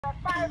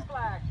are 5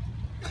 flags.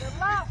 The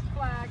last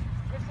flag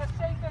is the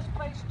safest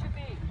place to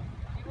be.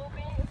 You will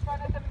be in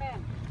front of the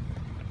men.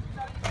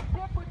 So you can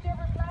pick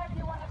whichever flag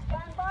you want to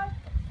stand by.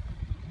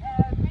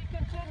 As we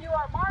continue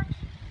our march,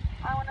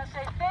 I want to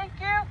say thank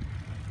you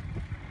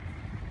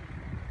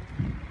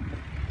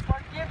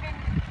for giving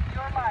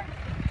your life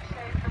to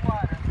save the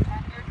water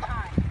and your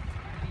time,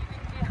 and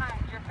leaving behind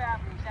your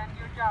families and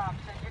your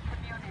jobs and your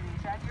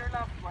communities and your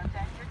loved ones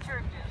and your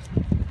churches.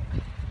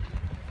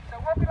 So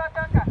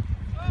Wopilatanga.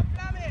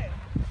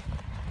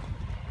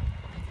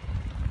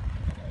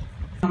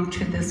 Come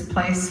to this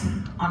place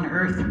on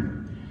earth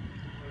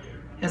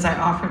as I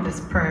offer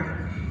this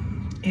prayer.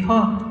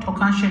 Iho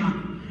Tokanshima,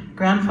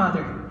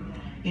 grandfather,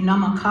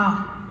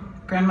 Inamaka,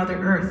 grandmother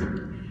earth,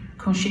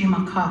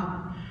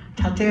 Kunshimaka,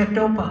 Tate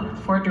Dopa,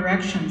 4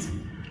 directions,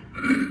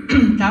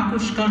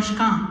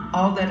 Dakushkanshkan,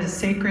 all that is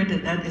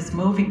sacred that is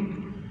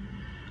moving,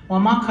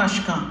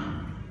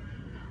 Wamakashkan,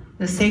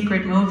 the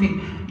sacred moving,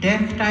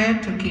 Dek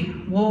Dayatuki,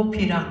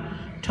 Wopira,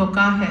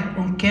 Tokahe,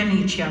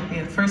 Unkeni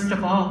Chiapia. First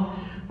of all,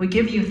 we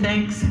give you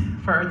thanks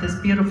for this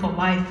beautiful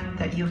life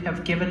that you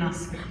have given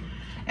us.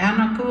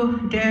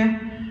 Anaku de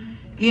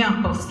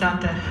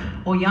Iampostata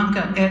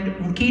Oyanka ed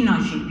Unkina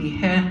Jipi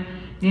he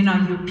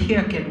Nina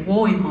Yupiak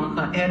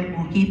Woimaka ed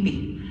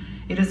Unhipi.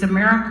 It is a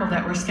miracle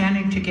that we're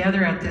standing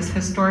together at this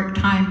historic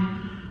time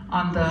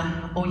on the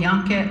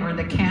Oyanke, or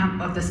the camp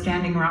of the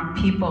Standing Rock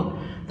people,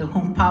 the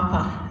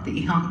Humpapa, the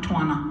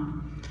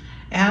Ihanktuana.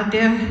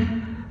 Ade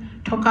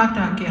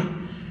Tokatakia,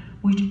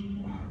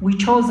 we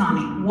chose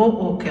ani,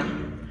 Wo-oke.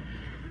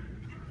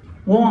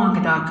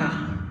 Woangdaka,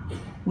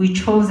 we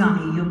chose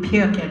ani, you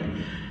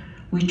pirket,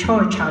 we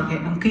chochage,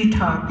 and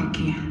guitar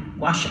piki,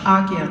 wash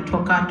agia,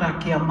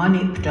 tokatakia,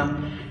 manipta,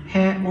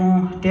 he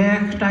un de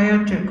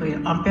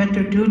diatukui,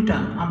 ampetu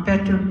duta,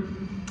 ampetu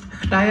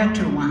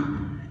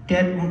diatuan,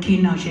 dead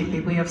unkina shipi.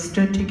 We have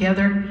stood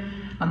together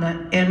on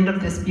the end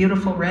of this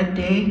beautiful red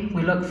day.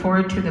 We look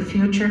forward to the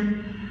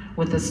future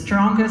with the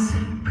strongest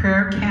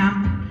prayer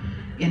camp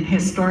in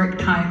historic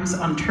times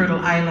on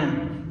Turtle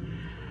Island.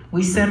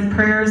 We send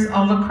prayers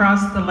all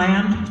across the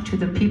land to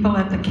the people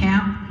at the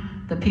camp,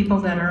 the people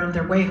that are on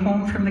their way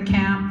home from the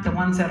camp, the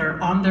ones that are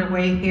on their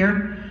way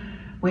here.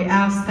 We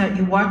ask that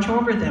you watch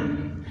over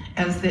them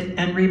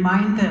and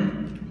remind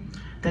them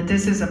that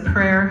this is a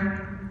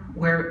prayer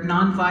where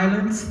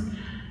nonviolence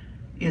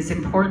is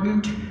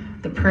important.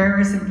 The prayer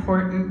is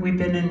important. We've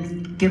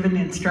been given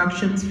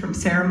instructions from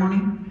ceremony,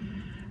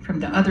 from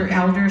the other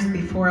elders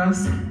before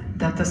us,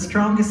 that the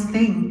strongest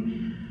thing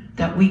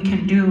that we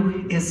can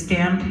do is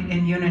stand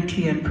in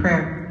unity and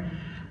prayer.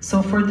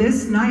 So for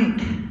this night,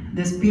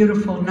 this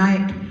beautiful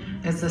night,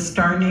 as the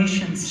Star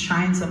Nations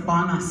shines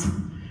upon us,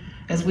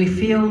 as we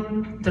feel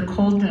the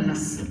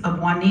coldness of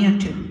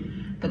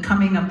Waniatu, the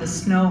coming of the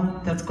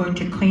snow that's going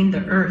to clean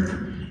the earth,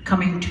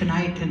 coming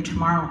tonight and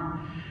tomorrow,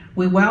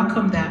 we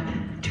welcome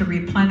that to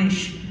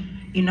replenish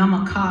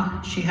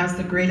Inamaka. She has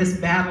the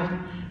greatest battle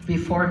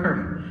before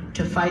her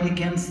to fight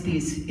against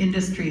these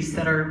industries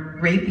that are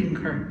raping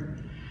her.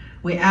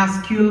 We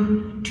ask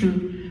you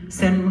to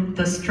send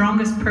the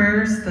strongest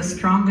prayers, the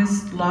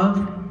strongest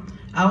love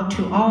out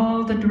to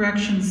all the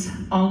directions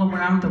all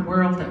around the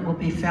world that will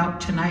be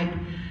felt tonight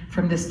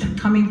from this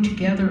coming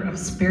together of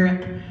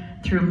spirit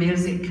through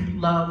music,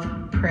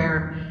 love,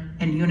 prayer,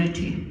 and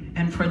unity.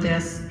 And for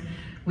this,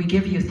 we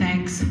give you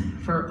thanks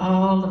for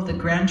all of the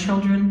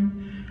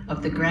grandchildren,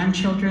 of the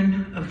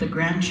grandchildren, of the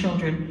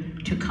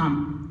grandchildren to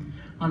come.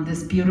 On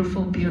this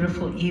beautiful,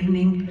 beautiful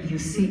evening, you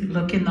see,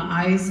 look in the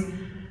eyes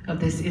of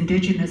this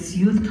Indigenous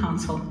Youth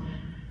Council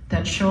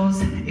that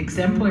shows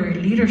exemplary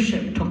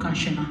leadership,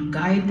 Tokanshina.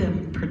 Guide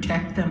them,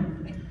 protect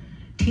them,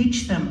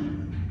 teach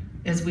them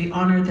as we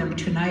honor them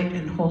tonight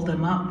and hold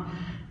them up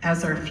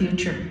as our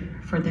future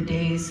for the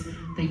days,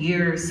 the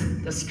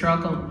years, the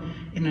struggle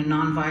in a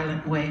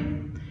nonviolent way.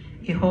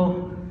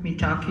 Iho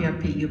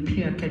mitakia pi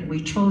upia ket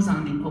we chose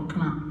ani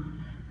okna.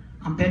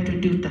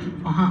 Ampetu duta,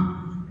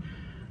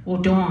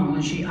 Odong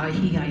waji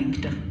ahi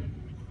ainkta.